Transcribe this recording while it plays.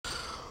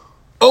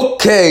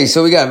Okay,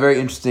 so we got a very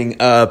interesting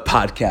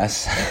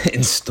podcast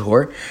in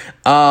store.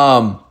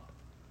 In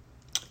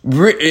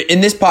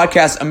this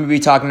podcast, I'm going to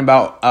be talking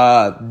about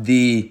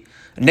the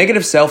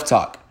negative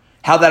self-talk,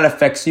 how that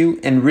affects you,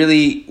 and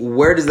really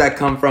where does that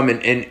come from,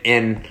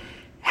 and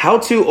how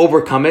to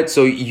overcome it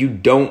so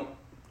it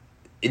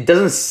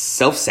doesn't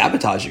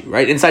self-sabotage you,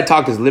 right? Inside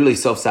talk is literally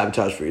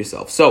self-sabotage for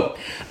yourself. So,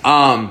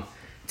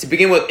 to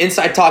begin with,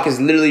 inside talk is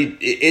literally,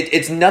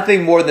 it's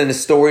nothing more than the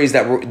stories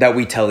that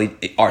we tell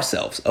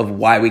ourselves of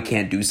why we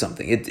can't do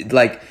something.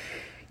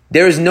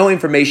 There is no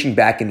information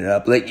backing it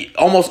up. Like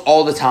almost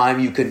all the time,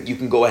 you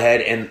can go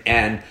ahead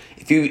and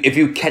if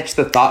you catch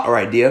the thought or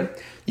idea,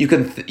 you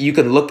can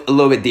look a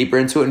little bit deeper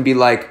into it and be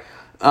like,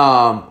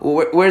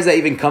 where does that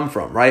even come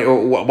from, right?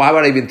 Or why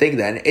would I even think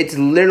that? And it's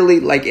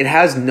literally like it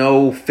has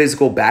no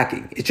physical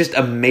backing. It's just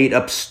a made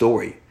up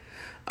story.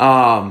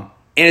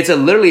 And it's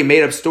literally a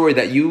made up story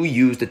that you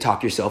use to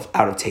talk yourself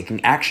out of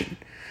taking action.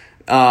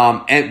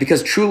 And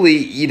because truly,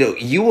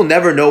 you will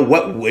never know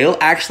what will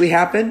actually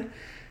happen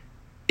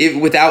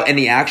without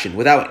any action,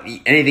 without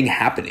anything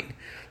happening.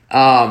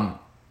 And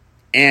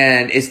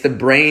it's the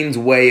brain's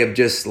way of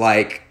just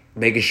like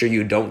making sure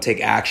you don't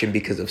take action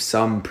because of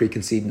some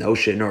preconceived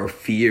notion or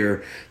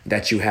fear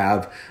that you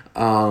have.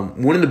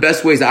 One of the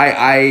best ways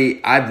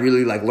I've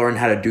really like learned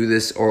how to do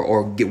this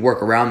or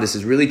work around this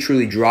is really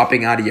truly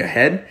dropping out of your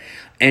head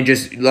and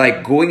just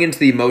like going into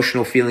the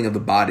emotional feeling of the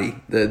body,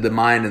 the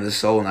mind and the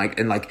soul,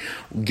 and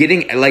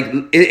getting like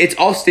it's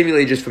all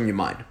stimulated just from your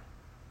mind.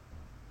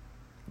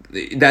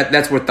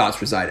 That's where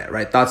thoughts reside at,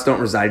 right? Thoughts don't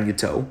reside in your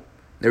toe;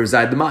 they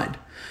reside in the mind.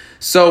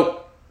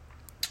 So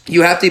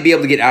you have to be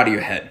able to get out of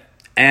your head,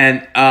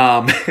 and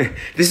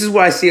this is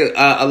what I see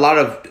a lot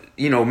of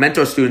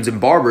mentor students and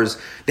barbers.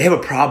 They have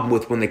a problem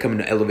with when they come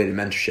into elevated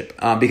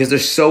mentorship because they're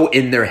so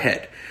in their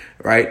head.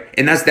 Right.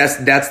 And that's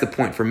the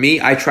point for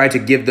me. I try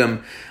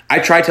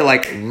to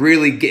like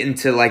really get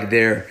into like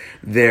their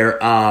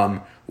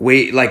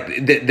way,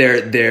 like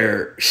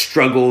their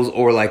struggles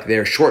or like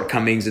their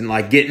shortcomings, and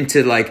like get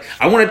into like,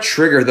 I want to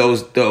trigger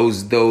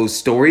those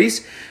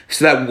stories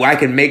so that I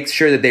can make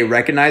sure that they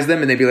recognize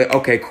them and they be like,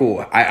 okay,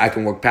 cool. I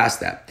can work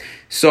past that.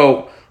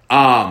 So,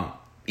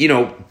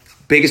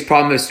 biggest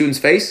problem that students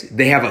face,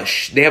 they have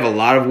a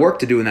lot of work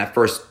to do in that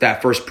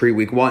first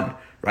pre-week one.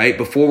 Right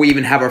before we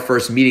even have our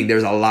first meeting,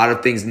 there's a lot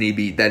of things that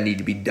need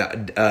to be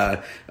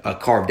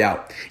carved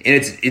out, and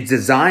it's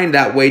designed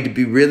that way to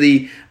be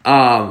really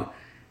to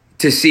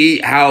see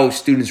how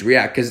students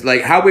react, because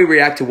like how we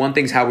react to one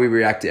thing is how we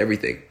react to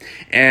everything,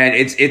 and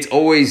it's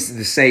always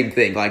the same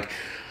thing. Like,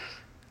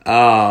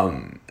 how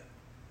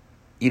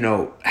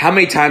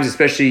many times,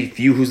 especially if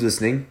you who's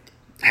listening,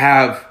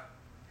 have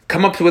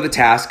come up with a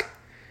task,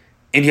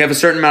 and you have a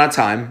certain amount of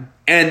time,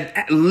 and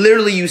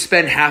literally you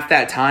spend half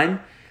that time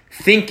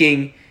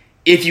thinking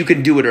if you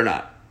can do it or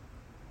not.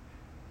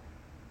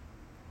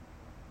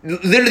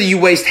 Literally, you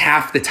waste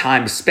half the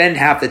time, spend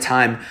half the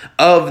time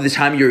of the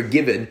time you're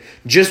given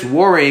just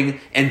worrying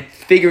and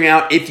figuring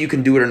out if you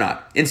can do it or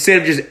not,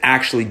 instead of just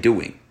actually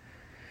doing.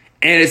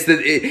 And it's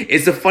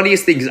the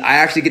funniest thing, because I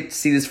actually get to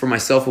see this for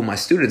myself with my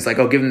students. Like,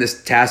 I'll give them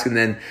this task, and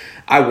then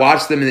I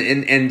watch them,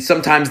 and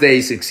sometimes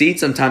they succeed,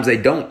 sometimes they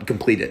don't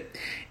complete it.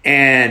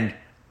 And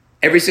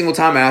every single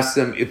time I ask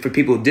them, if for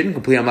people who didn't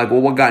complete, I'm like, well,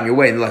 what got in your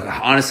way? And they're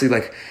like, honestly,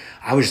 like,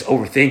 I was just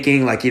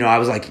overthinking. Like, I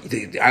was like,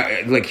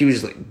 he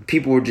was just like,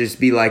 people would just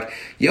be like,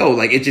 yo,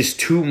 like, it's just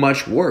too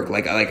much work.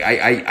 Like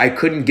I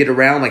couldn't get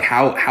around. Like,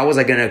 how was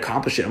I going to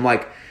accomplish it? I'm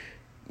like,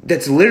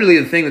 that's literally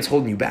the thing that's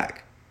holding you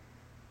back.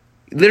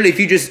 Literally, if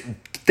you just,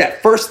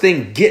 that first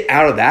thing, get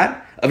out of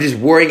that, of just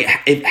worrying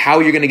how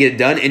you're going to get it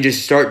done and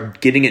just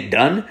start getting it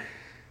done,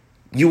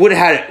 you would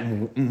have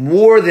had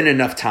more than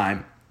enough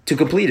time to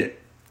complete it.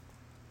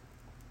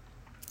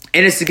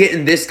 And it's to get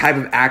in this type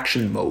of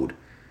action mode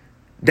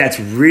that's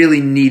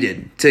really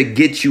needed to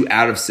get you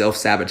out of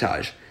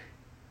self-sabotage.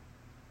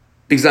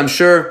 Because I'm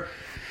sure,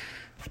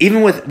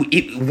 even with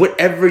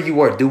whatever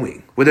you are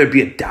doing, whether it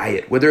be a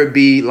diet, whether it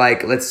be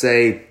like, let's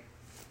say,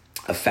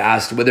 a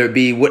fast, whether it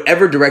be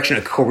whatever direction,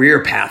 a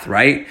career path,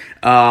 right?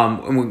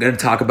 And we're going to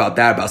talk about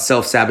that, about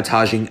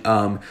self-sabotaging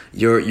the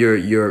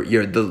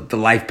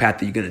life path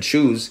that you're going to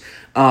choose.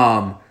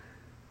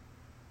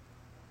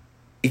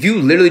 If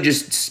you literally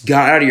just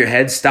got out of your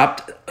head,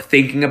 stopped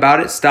thinking about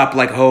it, stopped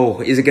like,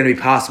 oh, is it going to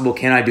be possible?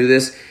 Can I do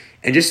this?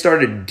 And just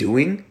started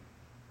doing,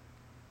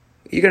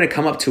 you're going to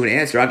come up to an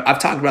answer. I've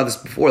talked about this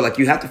before. Like,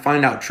 you have to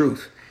find out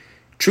truth.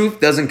 Truth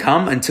doesn't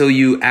come until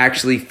you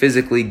actually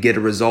physically get a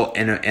result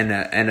and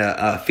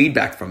a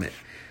feedback from it.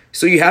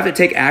 So you have to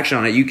take action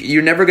on it.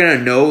 You're never going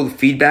to know the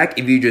feedback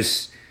if you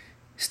just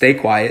stay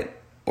quiet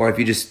or if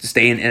you just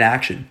stay in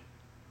inaction.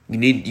 You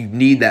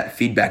need that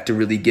feedback to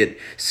really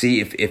see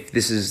if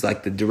this is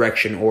like the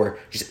direction or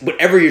just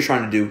whatever you're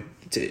trying to do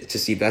to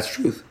see if that's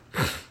truth.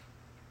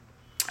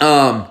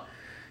 And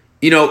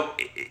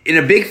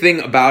a big thing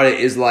about it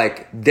is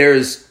like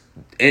there's,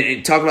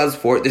 and talk about this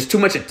before, there's too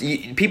much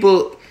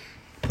people,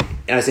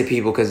 and I say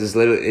people because this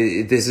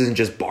isn't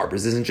just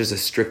barbers. This isn't just a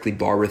strictly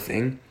barber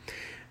thing.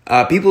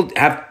 People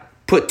have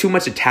put too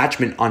much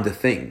attachment onto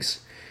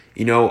things.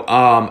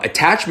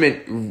 Attachment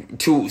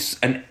to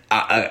an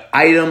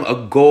item,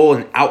 a goal,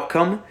 an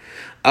outcome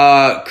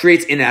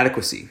creates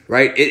inadequacy,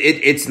 right?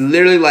 It's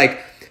literally like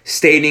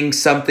stating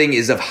something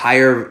is of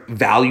higher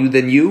value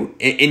than you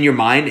in your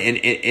mind,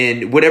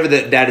 and whatever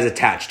that is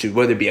attached to,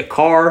 whether it be a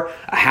car,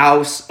 a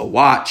house, a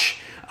watch,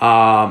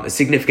 a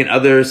significant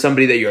other,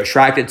 somebody that you're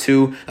attracted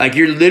to. Like,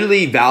 you're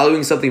literally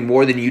valuing something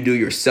more than you do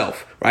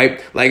yourself,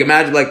 right? Like,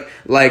 imagine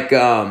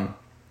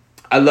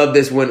I love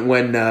this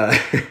when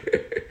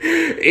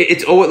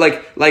it's always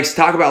like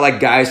talk about like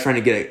guys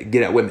trying to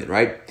get at women,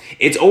 right?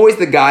 It's always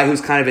the guy who's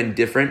kind of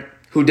indifferent,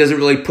 who doesn't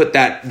really put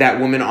that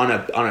woman on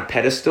a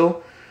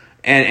pedestal,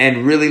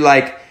 and really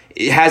like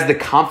it has the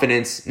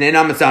confidence. And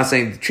I'm not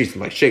saying treat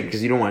them like shit,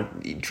 because you don't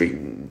want to treat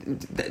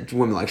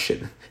women like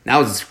shit.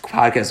 Now this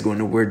podcast is going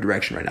in a weird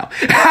direction right now.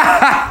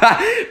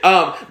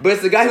 But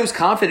it's the guy who's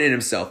confident in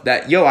himself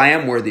that, yo, I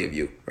am worthy of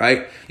you,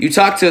 right? You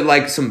talk to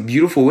like some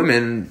beautiful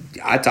women.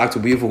 I talk to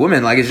beautiful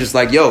women. Like, it's just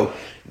like, yo,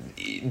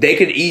 they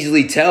could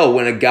easily tell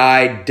when a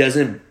guy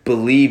doesn't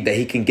believe that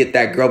he can get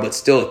that girl, but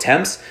still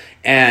attempts,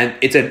 and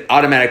it's an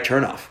automatic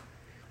turnoff.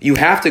 You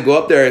have to go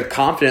up there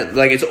confident.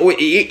 Like, it's always,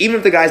 even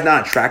if the guy's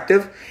not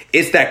attractive,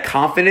 it's that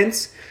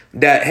confidence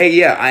that, hey,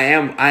 yeah,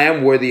 I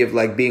am worthy of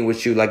like being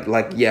with you.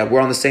 Like, yeah,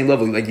 we're on the same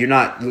level. Like, you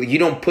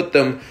don't put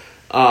them,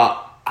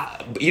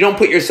 you don't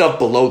put yourself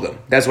below them.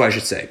 That's what I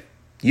should say.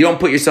 You don't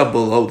put yourself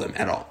below them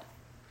at all.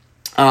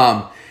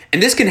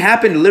 And this can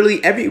happen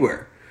literally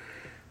everywhere.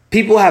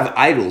 People have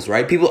idols,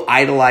 right? People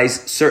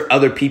idolize certain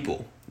other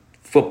people,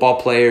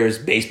 football players,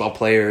 baseball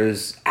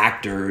players,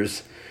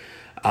 actors.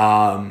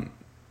 And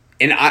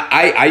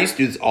I used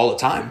to do this all the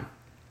time.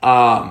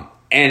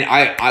 And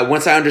I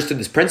once I understood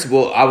this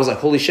principle, I was like,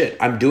 holy shit,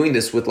 I'm doing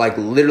this with like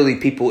literally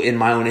people in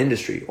my own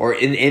industry or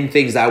in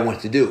things that I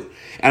want to do.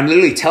 And I'm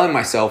literally telling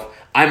myself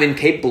I'm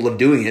incapable of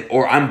doing it,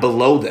 or I'm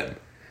below them.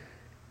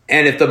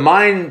 And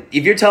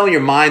if you're telling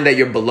your mind that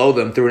you're below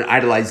them through an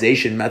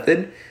idolization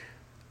method,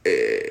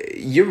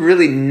 you're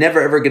really never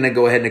ever going to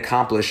go ahead and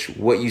accomplish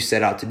what you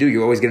set out to do.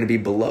 You're always going to be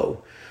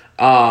below.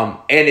 And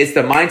it's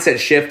the mindset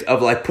shift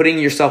of like putting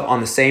yourself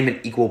on the same and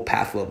equal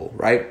path level,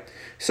 right?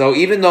 So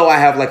even though I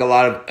have like a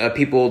lot of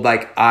people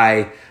like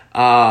I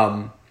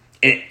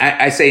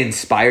say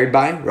inspired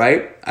by,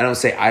 right? I don't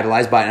say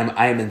idolized by.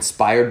 I am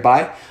inspired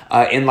by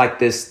in like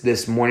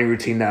this morning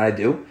routine that I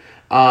do.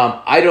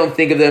 I don't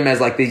think of them as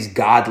like these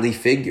godly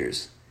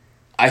figures.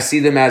 I see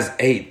them as,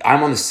 hey,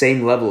 I'm on the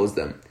same level as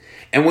them.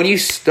 And when you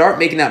start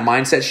making that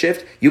mindset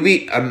shift, you'll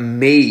be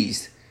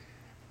amazed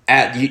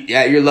at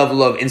your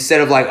level of,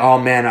 instead of like, oh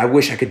man, I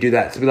wish I could do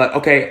that, to be like,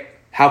 okay,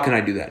 how can I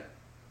do that?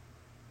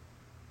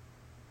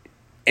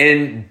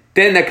 And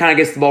then that kind of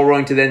gets the ball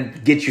rolling to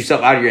then get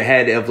yourself out of your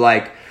head of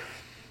like,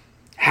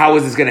 how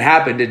is this going to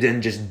happen, to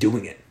then just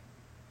doing it.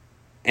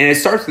 And it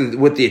starts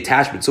with the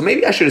attachment. So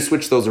maybe I should have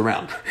switched those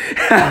around.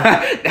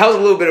 That was a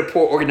little bit of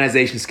poor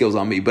organization skills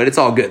on me, but it's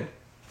all good.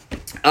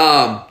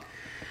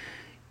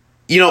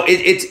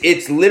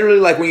 It's literally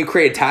like when you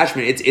create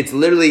attachment, it's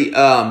literally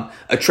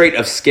a trait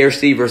of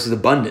scarcity versus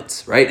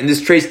abundance, right? And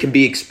this trait can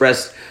be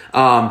expressed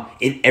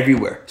in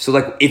everywhere. So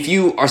like if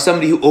you are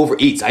somebody who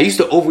overeats, I used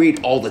to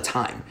overeat all the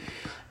time.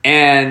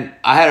 And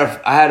I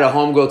had a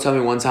homegirl tell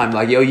me one time,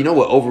 like, yo, you know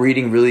what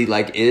overeating really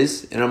like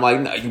is? And I'm like,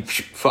 no,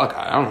 fuck,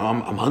 I don't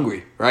know, I'm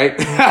hungry, right?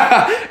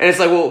 And it's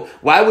like, well,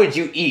 why would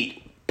you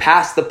eat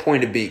past the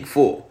point of being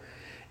full?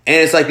 And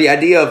it's like the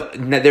idea of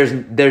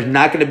there's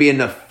not going to be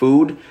enough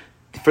food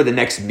for the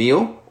next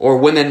meal or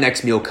when the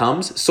next meal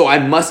comes. So I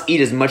must eat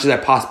as much as I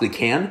possibly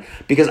can,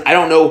 because I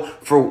don't know,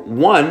 for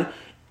one,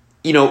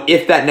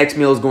 if that next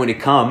meal is going to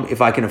come,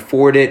 if I can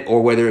afford it,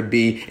 or whether it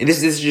be, and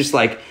this is just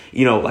like,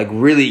 like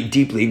really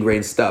deeply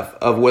ingrained stuff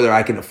of whether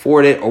I can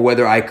afford it, or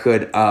whether I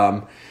could,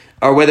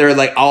 or whether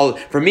like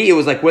for me, it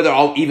was like whether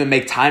I'll even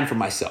make time for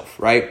myself,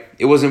 right?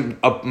 It wasn't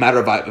a matter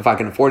of if I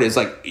can afford it. It's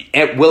like,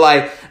 I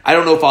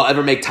don't know if I'll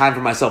ever make time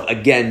for myself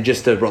again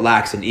just to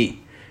relax and eat.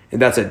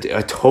 And that's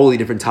a totally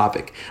different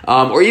topic.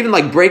 Or even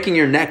like breaking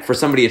your neck for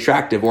somebody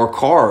attractive, or a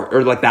car,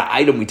 or like that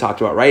item we talked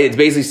about, right? It's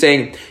basically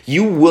saying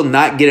you will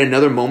not get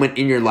another moment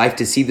in your life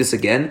to see this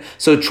again.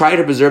 So try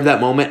to preserve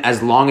that moment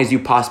as long as you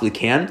possibly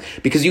can,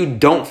 because you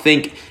don't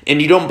think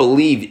and you don't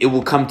believe it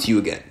will come to you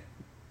again,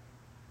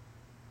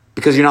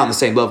 because you're not on the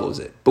same level as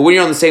it. But when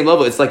you're on the same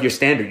level, it's like your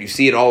standard. You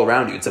see it all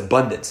around you. It's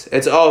abundance.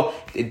 It's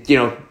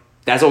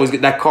that's always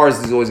good. That car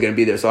is always going to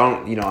be there. So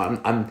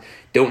I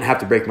don't have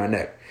to break my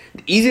neck.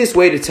 The easiest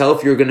way to tell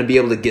if you're going to be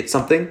able to get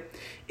something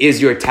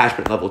is your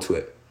attachment level to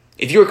it.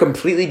 If you're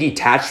completely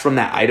detached from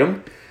that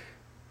item,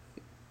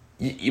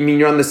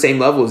 you're on the same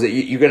level as it,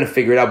 you're going to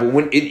figure it out. But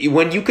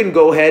when you can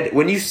go ahead,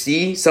 when you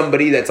see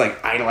somebody that's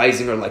like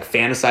idolizing or like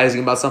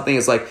fantasizing about something,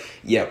 it's like,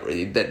 yeah,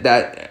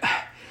 that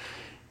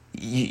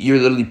you're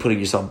literally putting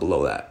yourself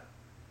below that.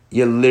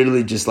 You're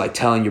literally just like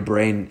telling your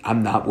brain,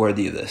 I'm not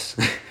worthy of this.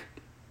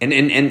 And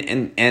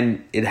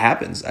it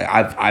happens.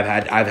 I've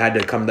had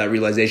to come to that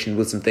realization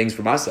with some things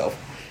for myself.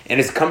 And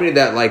it's coming to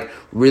that like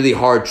really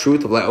hard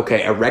truth of like,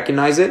 okay, I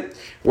recognize it.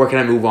 Where can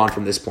I move on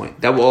from this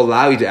point? That will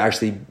allow you to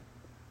actually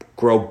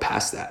grow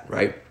past that,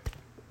 right?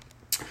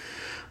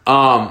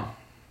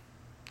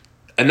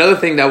 Another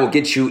thing that will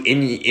get you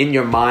in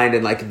your mind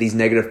and like these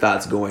negative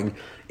thoughts going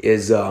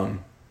is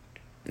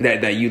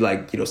that you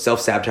like,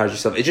 self-sabotage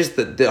yourself. It's just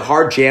the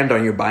hard jammed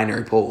on your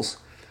binary poles,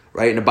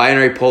 right? And a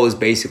binary pole is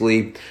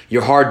basically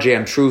your hard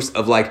jammed truths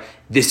of like,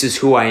 this is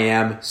who I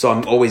am, so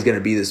I'm always going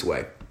to be this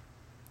way,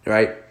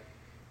 right?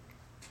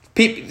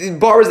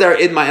 Barbers that are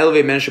in my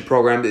Elevate Mentorship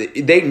program,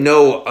 they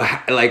know,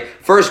 like,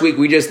 first week,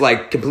 we just,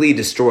 like, completely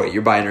destroy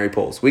your binary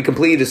poles. We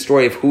completely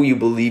destroy who you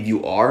believe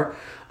you are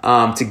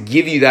to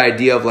give you the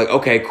idea of, like,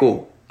 okay,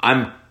 cool.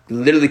 I'm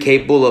literally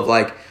capable of,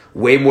 like,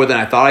 way more than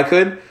I thought I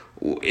could.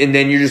 And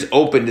then you're just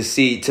open to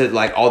see, to,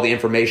 like, all the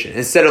information.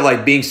 Instead of,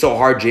 like, being so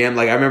hard jammed.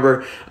 Like, I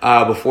remember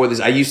before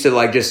this, I used to,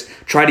 like, just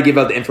try to give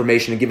out the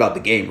information and give out the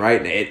game,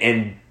 right?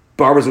 And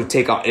barbers would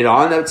take it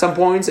on at some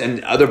points,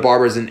 and other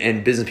barbers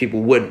and business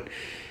people wouldn't.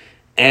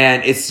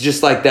 And it's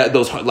just like that,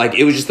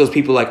 it was just those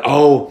people like,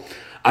 oh,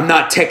 I'm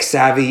not tech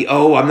savvy.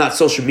 Oh, I'm not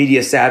social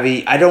media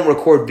savvy. I don't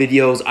record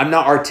videos. I'm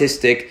not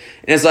artistic.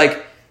 And it's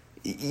like,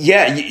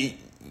 yeah,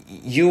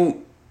 you're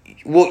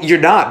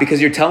not, because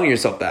you're telling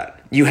yourself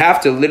that. You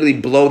have to literally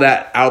blow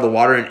that out of the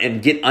water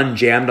and get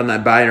unjammed on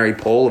that binary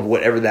pole of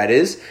whatever that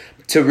is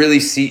to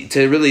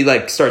really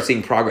like start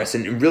seeing progress.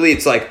 And really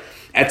it's like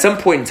at some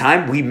point in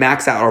time, we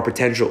max out our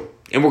potential.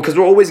 And because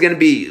we're always going to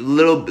be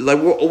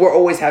we're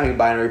always having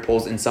binary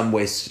poles in some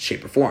way,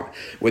 shape, or form.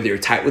 Whether you're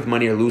tight with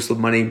money or loose with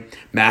money,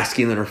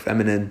 masculine or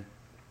feminine,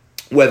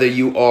 whether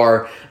you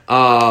are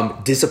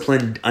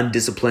disciplined,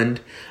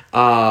 undisciplined,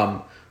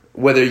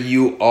 whether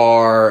you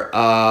are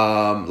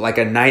like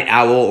a night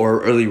owl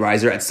or early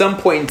riser, at some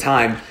point in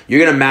time, you're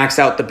going to max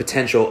out the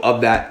potential of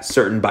that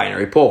certain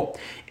binary pole.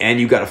 And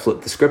you got to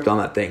flip the script on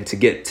that thing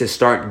to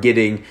start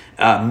getting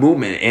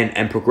movement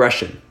and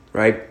progression,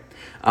 right?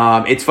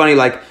 It's funny,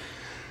 like,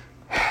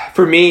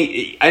 for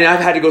me, and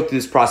I've had to go through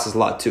this process a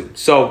lot too.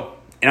 So,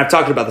 and I've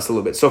talked about this a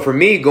little bit. So for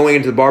me, going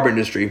into the barber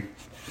industry,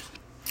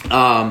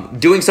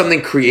 doing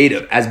something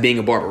creative as being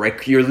a barber,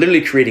 right? You're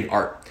literally creating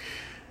art.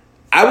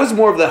 I was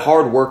more of the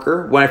hard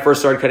worker when I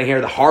first started cutting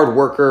hair, the hard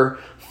worker,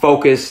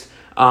 focused.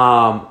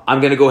 I'm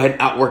going to go ahead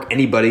and outwork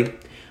anybody.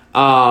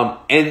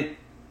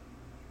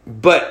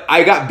 But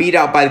I got beat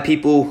out by the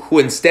people who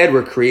instead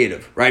were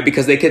creative, right?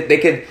 Because they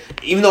could,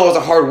 even though I was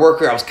a hard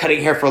worker, I was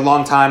cutting hair for a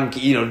long time,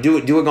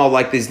 doing all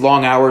like these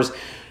long hours.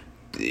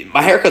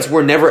 My haircuts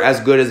were never as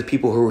good as the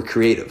people who were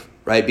creative,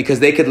 right? Because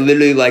they could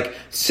literally like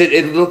sit,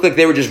 it looked like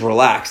they were just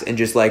relaxed and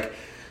just like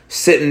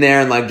sitting there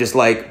and like, just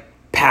like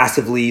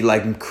passively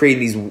like creating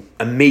these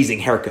amazing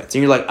haircuts.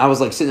 And I was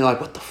like sitting there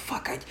like, what the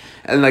fuck?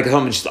 And like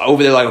I'm just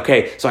over there like,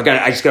 okay, so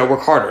I just gotta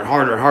work harder and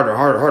harder and harder and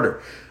harder and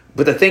harder.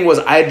 But the thing was,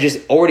 I had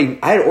already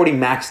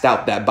maxed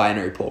out that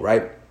binary pole,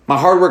 right? My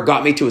hard work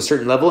got me to a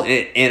certain level,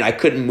 and I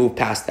couldn't move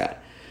past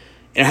that.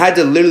 And I had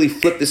to literally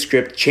flip the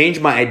script, change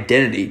my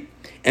identity,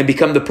 and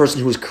become the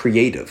person who was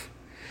creative.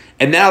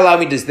 And that allowed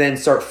me to then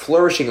start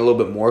flourishing a little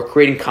bit more,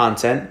 creating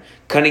content,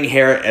 cutting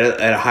hair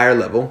at a higher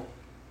level,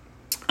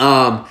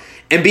 and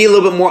be a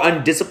little bit more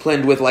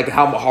undisciplined with like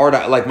how hard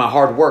my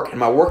hard work and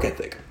my work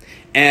ethic.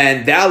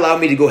 And that allowed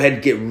me to go ahead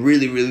and get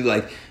really, really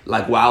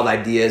like wild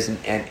ideas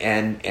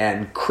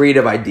and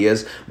creative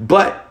ideas.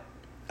 But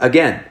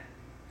again,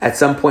 at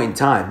some point in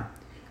time,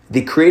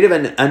 the creative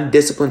and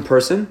undisciplined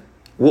person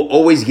will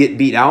always get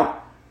beat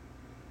out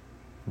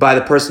by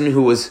the person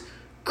who was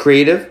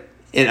creative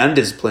and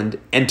undisciplined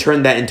and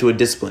turned that into a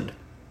disciplined.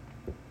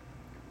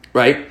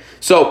 Right?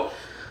 So,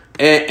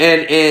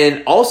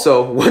 and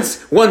also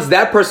once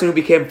that person who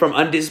became from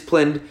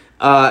undisciplined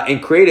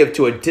and creative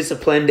to a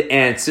disciplined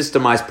and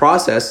systemized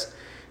process,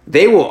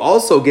 they will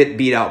also get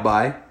beat out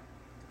by,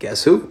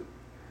 guess who?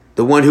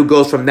 The one who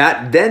goes from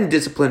that then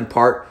disciplined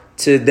part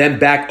to then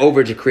back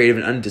over to creative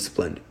and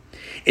undisciplined.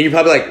 And you're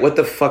probably like, what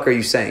the fuck are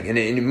you saying?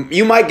 And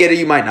you might get it,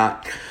 you might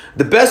not.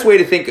 The best way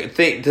to think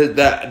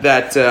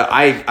that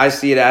I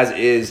see it as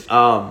is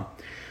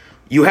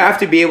you have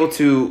to be able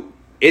to,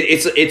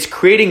 it's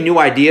creating new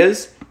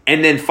ideas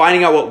and then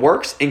finding out what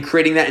works and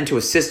creating that into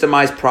a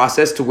systemized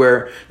process to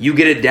where you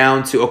get it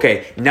down to,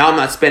 okay, now I'm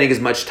not spending as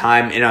much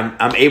time and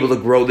I'm able to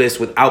grow this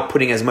without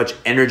putting as much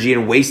energy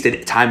and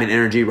wasted time and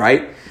energy,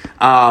 right?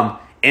 And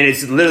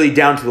it's literally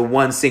down to the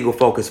one single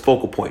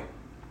focal point.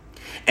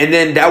 And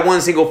then that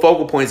one single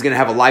focal point is going to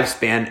have a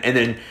lifespan. And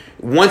then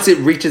once it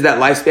reaches that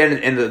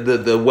lifespan and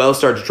the well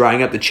starts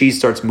drying up, the cheese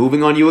starts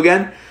moving on you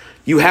again,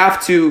 you're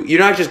not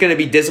just going to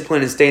be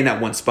disciplined and stay in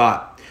that one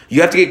spot. You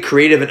have to get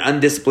creative and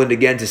undisciplined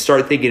again to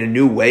start thinking in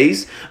new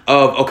ways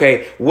of,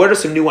 okay, what are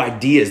some new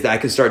ideas that I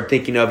can start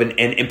thinking of and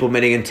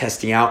implementing and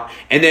testing out?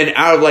 And then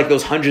out of like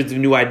those hundreds of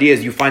new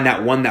ideas, you find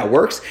that one that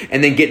works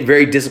and then get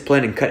very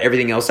disciplined and cut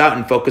everything else out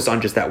and focus on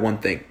just that one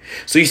thing.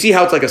 So you see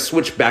how it's like a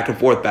switch back and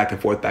forth, back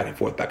and forth, back and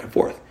forth, back and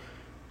forth.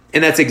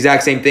 And that's the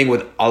exact same thing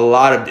with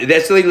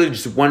that's literally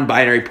just one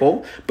binary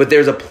pole, but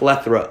there's a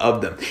plethora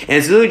of them. And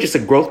it's literally just a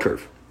growth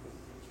curve.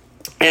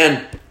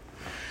 And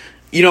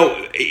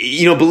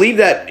believe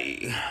that.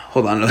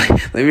 Hold on,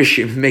 let me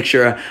make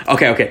sure.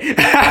 Okay.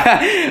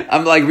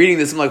 I'm like reading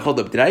this. I'm like, hold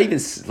up, did I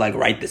even like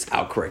write this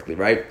out correctly,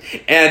 right?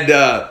 And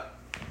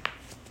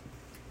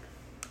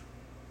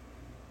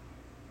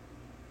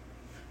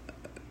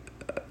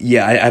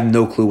yeah, I have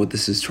no clue what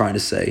this is trying to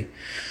say.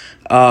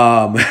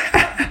 I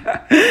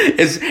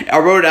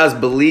wrote it as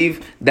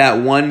believe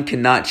that one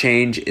cannot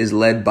change is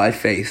led by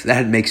faith.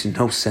 That makes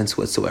no sense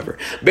whatsoever.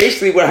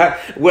 Basically,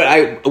 what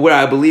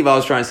I believe I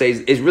was trying to say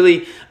is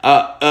really,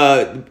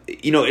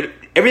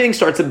 everything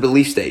starts at the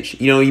belief stage.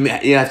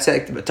 I've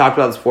talked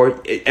about this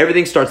before.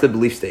 Everything starts at the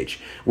belief stage.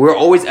 We're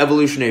always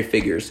evolutionary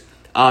figures,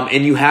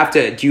 and you have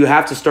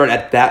to start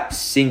at that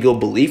single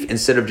belief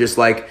instead of just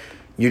like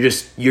you're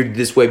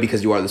this way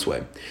because you are this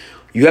way.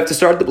 You have to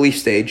start at the belief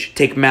stage,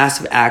 take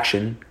massive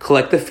action,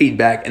 collect the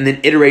feedback, and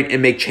then iterate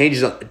and make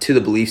changes to the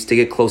beliefs to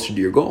get closer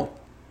to your goal.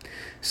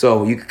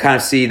 So you can kind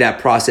of see that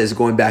process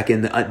going back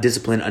in the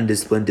discipline,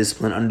 undisciplined,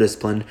 discipline,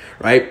 undisciplined,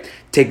 right?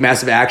 Take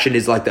massive action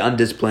is like the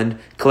undisciplined.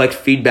 Collect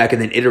feedback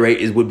and then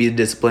iterate would be the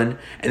discipline.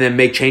 And then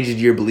make changes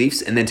to your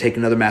beliefs and then take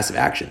another massive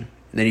action.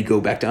 And then you go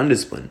back to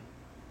undisciplined.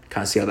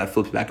 Kind of see how that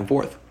flips back and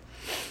forth.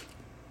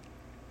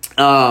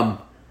 Another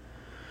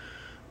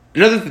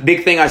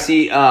big thing I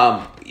see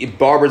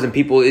barbers and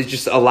people is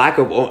just a lack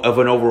of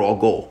an overall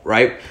goal,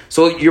 right?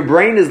 So your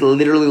brain is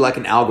literally like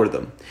an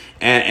algorithm,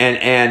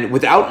 and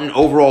without an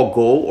overall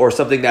goal or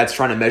something that's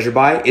trying to measure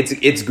by,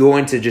 it's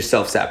going to just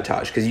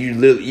self-sabotage because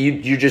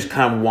you're just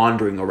kind of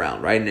wandering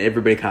around, right? And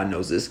everybody kind of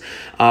knows this.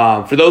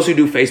 For those who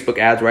do Facebook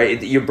ads,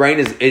 right, your brain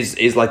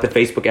is like the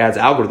Facebook ads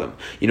algorithm.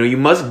 You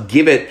must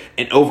give it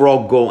an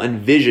overall goal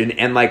and vision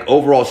and like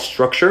overall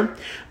structure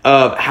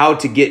of how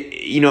to get,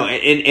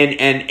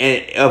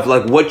 and of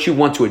like what you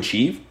want to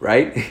achieve,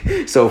 right?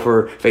 So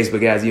for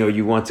Facebook ads,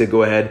 you want to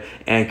go ahead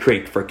and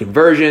create for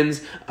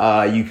conversions.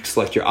 You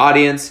select your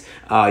audience,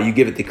 you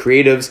give it the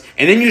creatives,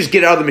 and then you just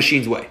get out of the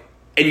machine's way.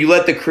 And you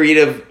let the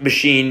creative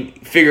machine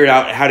figure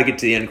out how to get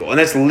to the end goal. And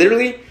that's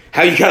literally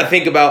how you got to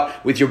think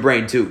about with your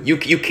brain too.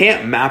 You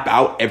can't map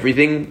out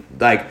everything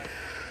like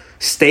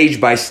stage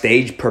by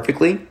stage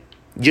perfectly.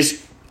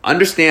 Just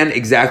understand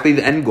exactly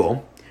the end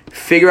goal,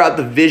 figure out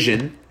the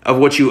vision of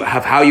what you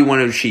have, how you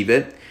want to achieve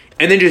it,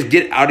 and then just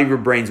get out of your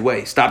brain's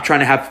way. Stop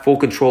trying to have full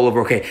control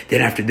over, okay, then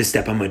after this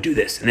step, I'm going to do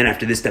this. And then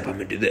after this step, I'm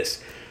going to do this.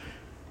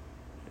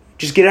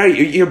 Just get out of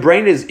your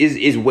brain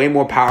is way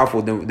more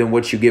powerful than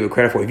what you give it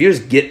credit for. If you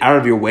just get out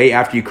of your way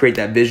after you create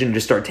that vision and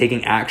just start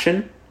taking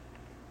action,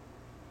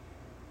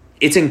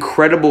 it's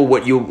incredible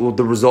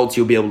the results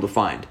you'll be able to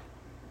find.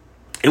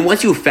 And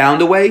once you've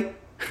found a way,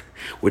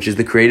 which is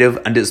the creative,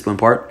 undisciplined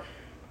part,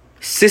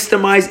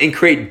 systemize and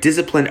create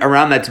discipline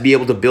around that to be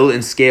able to build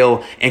and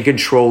scale and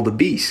control the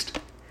beast.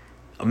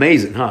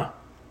 Amazing, huh?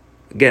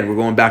 Again, we're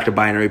going back to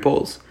binary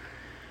poles.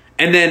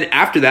 And then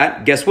after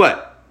that, guess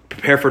what?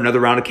 Prepare for another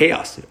round of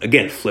chaos.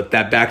 Again, flip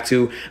that back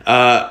to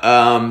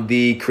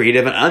the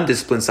creative and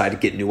undisciplined side to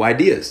get new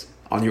ideas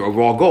on your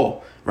overall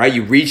goal, right?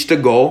 You reached a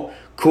goal.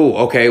 Cool.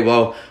 Okay,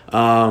 well,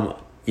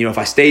 if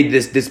I stayed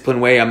this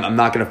disciplined way, I'm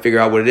not going to figure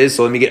out what it is.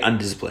 So let me get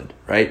undisciplined,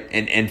 right?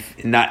 And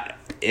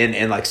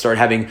like start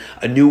having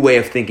a new way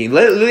of thinking.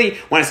 Literally,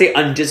 when I say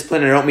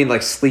undisciplined, I don't mean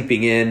like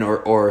sleeping in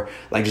or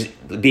like just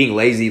being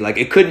lazy. Like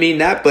it could mean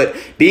that, but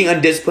being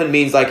undisciplined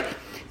means like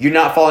you're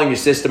not following your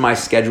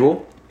systemized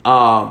schedule.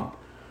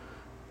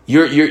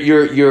 You're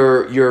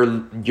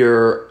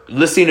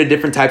listening to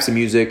different types of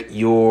music.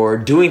 You're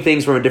doing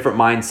things from a different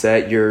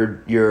mindset.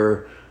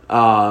 You're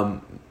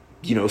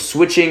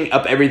switching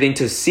up everything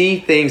to see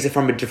things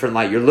from a different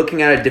light. You're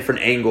looking at a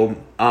different angle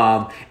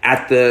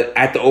at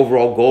the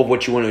overall goal of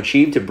what you want to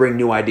achieve to bring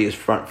new ideas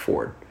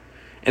forward.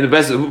 And the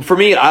best for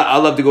me, I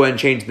love to go ahead and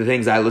change the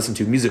things I listen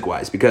to music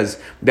wise, because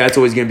that's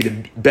always going to be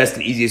the best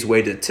and easiest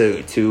way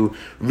to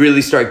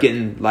really start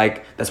getting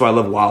like, that's why I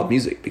love wild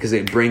music, because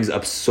it brings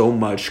up so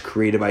much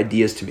creative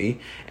ideas to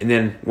me. And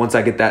then once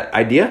I get that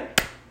idea,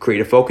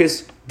 creative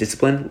focus,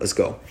 discipline, let's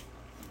go.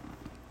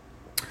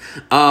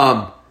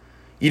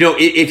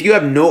 If you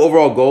have no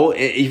overall goal, why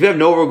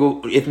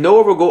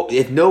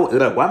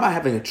am I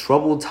having a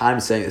trouble time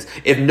saying this?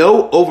 If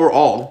no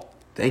overall,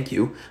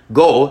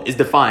 goal is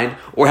defined,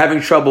 or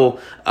having trouble,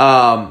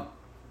 or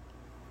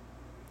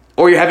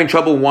you're having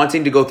trouble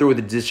wanting to go through with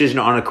a decision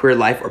on a career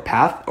life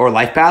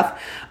path,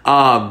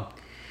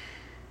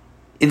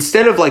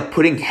 instead of like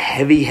putting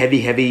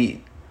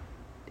heavy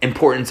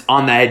importance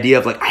on the idea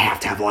of like, I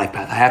have to have a life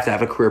path, I have to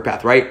have a career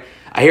path, right?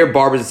 I hear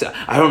barbers say,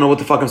 I don't know what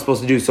the fuck I'm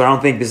supposed to do, so I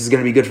don't think this is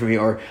going to be good for me,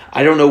 or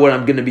I don't know what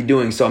I'm going to be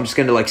doing, so I'm just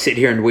going to like sit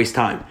here and waste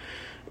time.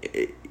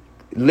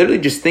 Literally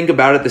just think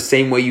about it the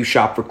same way you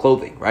shop for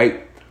clothing,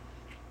 right?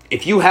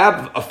 If you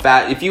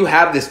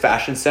have this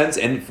fashion sense,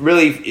 and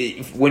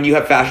really when you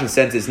have fashion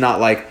sense, it's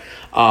not like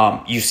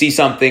you see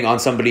something on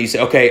somebody, you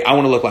say, okay, I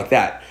want to look like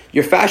that.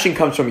 Your fashion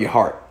comes from your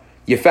heart.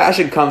 Your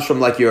fashion comes from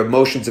like your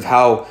emotions of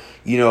how,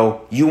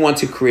 you want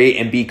to create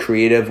and be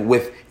creative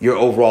with your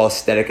overall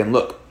aesthetic and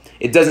look.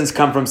 It doesn't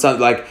come from something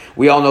like,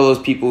 we all know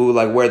those people who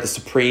like wear the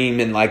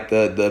Supreme and like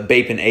the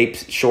Bape and Ape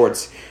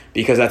shorts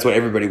because that's what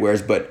everybody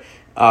wears. But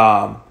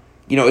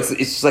It's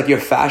just like your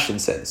fashion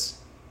sense.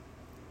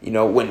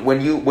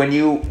 When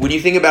you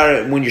think about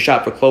it, when you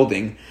shop for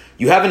clothing,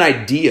 you have an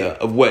idea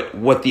of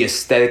what the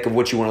aesthetic of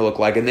what you want to look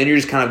like, and then you're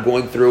just kind of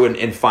going through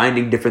and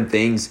finding different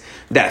things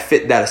that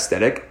fit that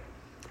aesthetic.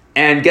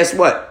 And guess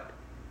what?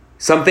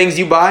 Some things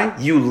you buy,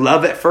 you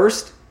love at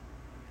first,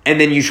 and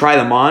then you try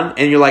them on,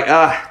 and you're like,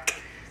 I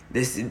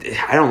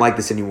don't like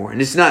this anymore.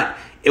 And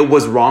it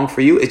was wrong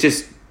for you. It's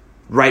just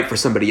right for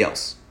somebody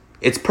else.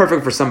 It's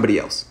perfect for somebody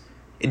else.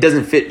 It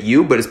doesn't fit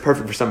you, but it's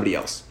perfect for somebody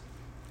else,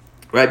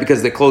 right?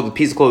 Because the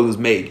piece of clothing was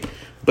made,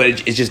 but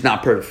it's just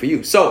not perfect for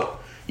you. So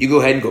you go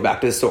ahead and go back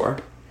to the store,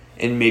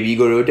 and maybe you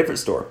go to a different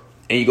store,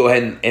 and you go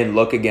ahead and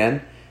look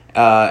again.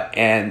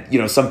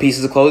 And some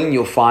pieces of clothing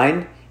you'll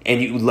find, and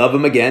you love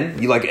them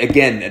again. You like,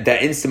 again,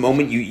 that instant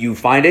moment, you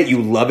find it,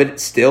 you love it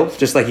still,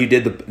 just like you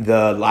did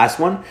the last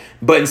one.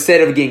 But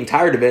instead of getting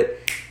tired of it,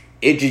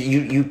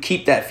 you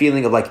keep that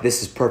feeling of like,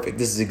 this is perfect.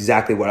 This is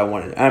exactly what I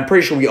wanted. And I'm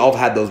pretty sure we all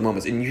had those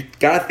moments. And you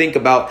got to think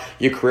about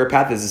your career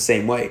path as the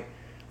same way,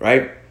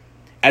 right?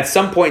 At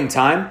some point in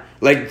time,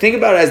 like, think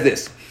about it as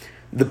this.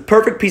 The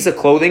perfect piece of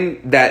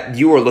clothing that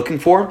you were looking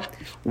for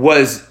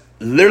was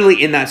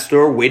literally in that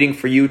store waiting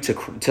for you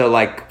to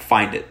like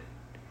find it.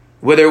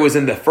 Whether it was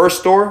in the first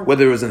store,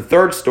 whether it was in the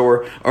third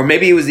store, or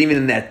maybe it was even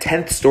in that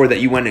 10th store that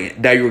you were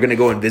going to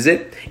go and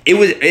visit,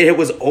 it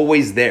was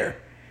always there.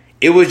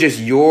 It was just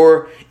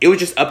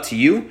up to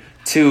you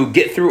to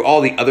get through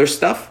all the other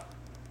stuff,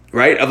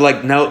 right? Of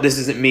like, no, this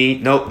isn't me.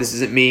 Nope, this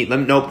isn't me.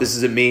 Nope, this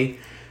isn't me.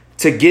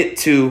 To get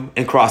to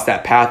and cross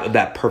that path of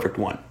that perfect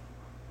one.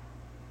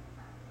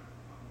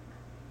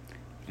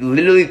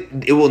 Literally,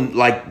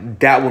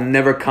 that will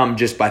never come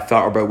just by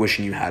thought or by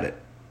wishing you had it.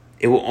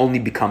 It will only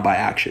become by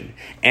action.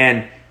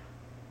 And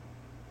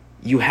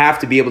you have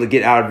to be able to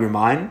get out of your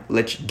mind.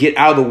 Get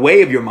out of the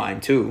way of your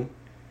mind too.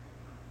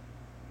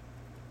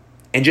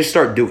 And just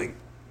start doing.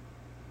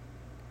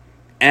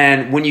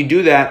 And when you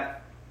do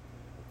that,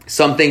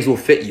 some things will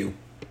fit you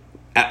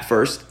at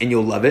first and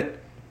you'll love it.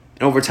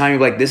 And over time,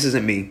 you're like, this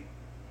isn't me.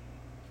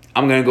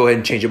 I'm going to go ahead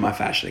and change up my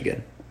fashion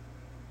again.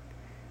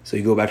 So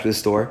you go back to the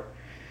store.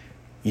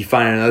 You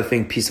find another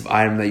piece of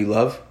item that you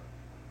love.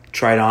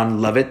 Try it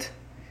on, love it.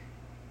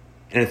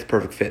 And it's the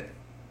perfect fit.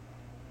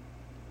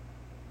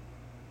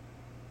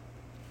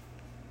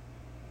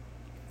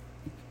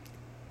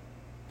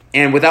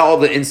 And without all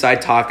the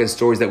inside talk and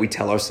stories that we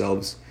tell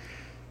ourselves,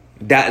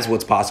 that is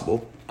what's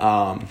possible.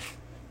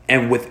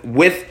 And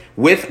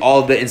with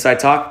all the inside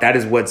talk, that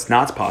is what's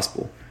not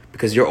possible.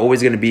 Because you're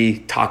always going to be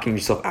talking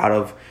yourself out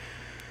of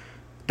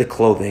the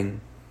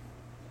clothing.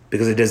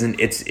 Because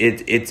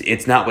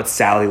it's not what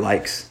Sally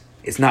likes.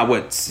 It's not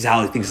what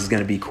Sally thinks is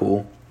going to be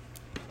cool.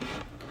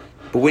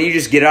 But when you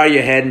just get out of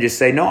your head and just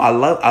say, no, I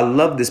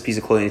love this piece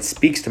of clothing. It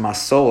speaks to my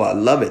soul. I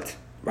love it,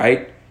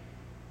 right?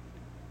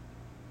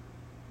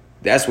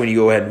 That's when you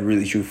go ahead and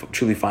really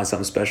truly find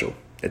something special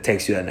that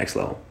takes you to that next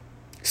level.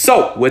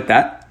 So with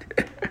that,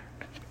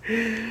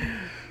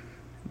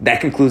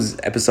 that concludes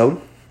this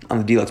episode on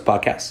the Deluxe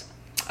Podcast.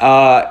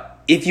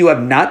 If you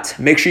have not,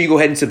 make sure you go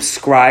ahead and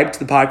subscribe to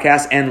the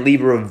podcast and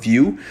leave a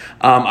review.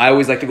 I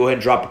always like to go ahead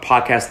and drop a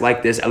podcast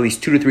like this at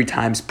least 2 to 3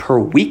 times per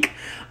week.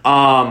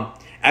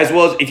 As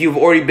well as if you've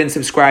already been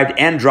subscribed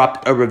and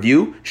dropped a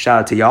review, shout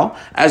out to y'all.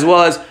 As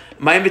well as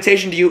my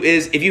invitation to you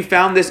is, if you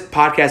found this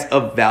podcast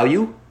of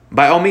value,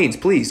 by all means,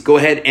 please go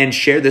ahead and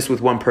share this with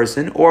one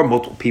person or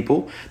multiple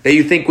people that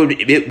you think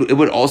it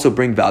would also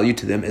bring value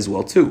to them as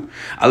well too.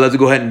 I'd love to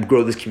go ahead and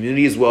grow this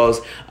community as well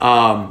as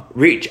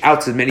reach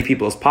out to as many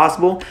people as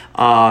possible.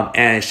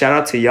 And shout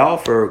out to y'all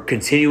for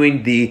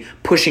continuing the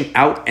pushing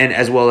out and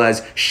as well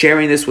as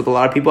sharing this with a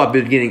lot of people. I've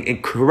been getting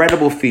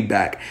incredible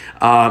feedback,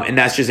 and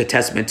that's just a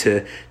testament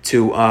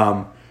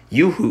to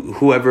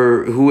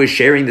who is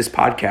sharing this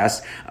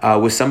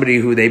podcast with somebody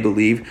who they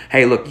believe,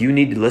 hey, look, you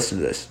need to listen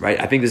to this, right?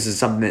 I think this is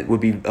something that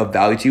would be of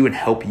value to you and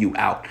help you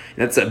out. And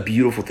that's a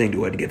beautiful thing to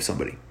go ahead and give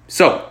somebody.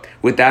 So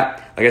with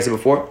that, like I said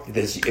before, if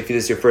this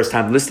is your first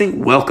time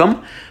listening,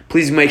 welcome.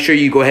 Please make sure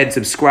you go ahead and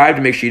subscribe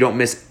to make sure you don't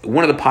miss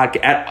one of the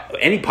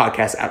any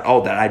podcast at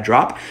all that I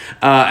drop,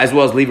 as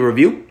well as leave a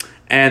review.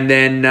 And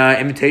then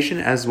invitation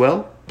as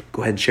well.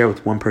 Go ahead and share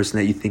with one person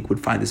that you think would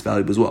find this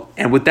valuable as well.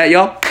 And with that,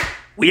 y'all,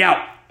 we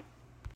out.